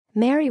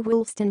Mary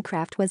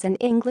Wollstonecraft was an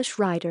English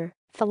writer,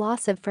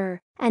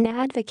 philosopher, and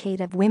advocate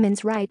of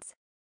women's rights.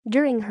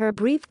 During her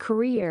brief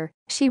career,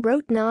 she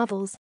wrote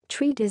novels,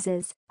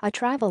 treatises, a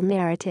travel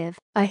narrative,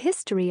 a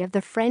history of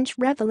the French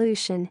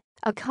Revolution,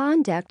 a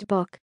conduct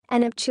book,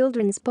 and a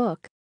children's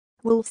book.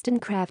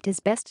 Wollstonecraft is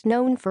best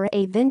known for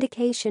a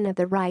vindication of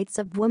the rights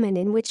of women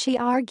in which she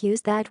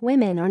argues that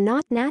women are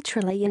not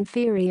naturally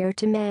inferior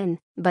to men,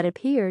 but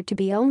appear to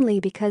be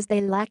only because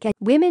they lack it.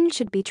 Women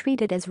should be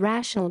treated as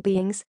rational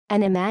beings,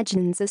 and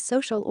imagines a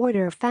social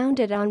order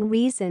founded on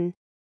reason.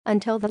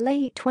 Until the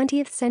late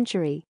 20th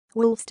century,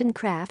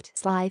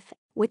 Wollstonecraft's life,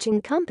 which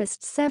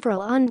encompassed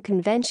several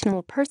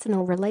unconventional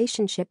personal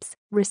relationships,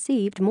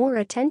 received more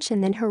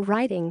attention than her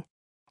writing.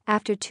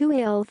 After two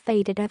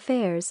ill-fated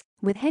affairs,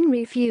 with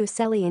Henry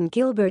Fuseli and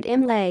Gilbert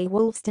Imlay,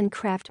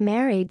 Wollstonecraft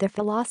married the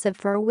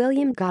philosopher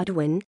William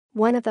Godwin,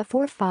 one of the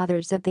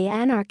forefathers of the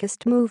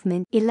anarchist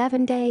movement,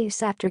 11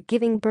 days after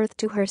giving birth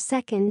to her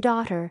second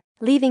daughter,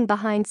 leaving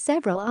behind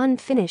several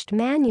unfinished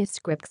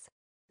manuscripts.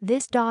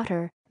 This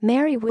daughter,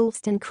 Mary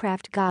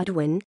Wollstonecraft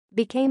Godwin,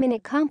 became an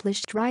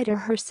accomplished writer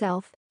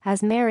herself,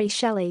 as Mary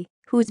Shelley,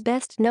 whose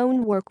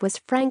best-known work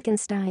was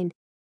Frankenstein.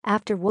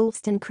 After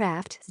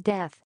Wollstonecraft's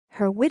death,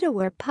 her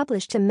widower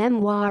published a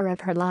memoir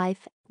of her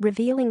life,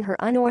 revealing her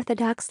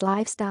unorthodox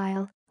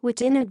lifestyle,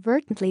 which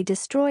inadvertently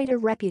destroyed her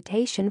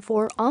reputation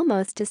for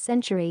almost a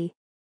century.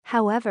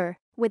 However,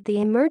 with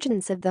the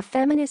emergence of the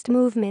feminist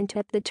movement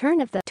at the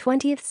turn of the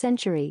 20th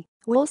century,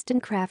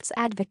 Wollstonecraft's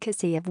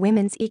advocacy of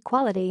women's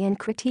equality and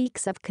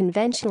critiques of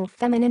conventional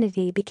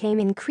femininity became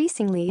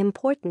increasingly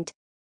important.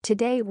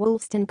 Today,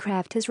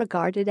 Wollstonecraft is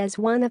regarded as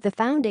one of the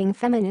founding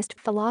feminist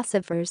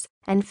philosophers,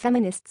 and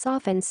feminists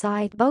often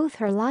cite both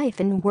her life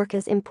and work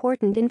as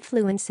important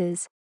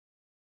influences.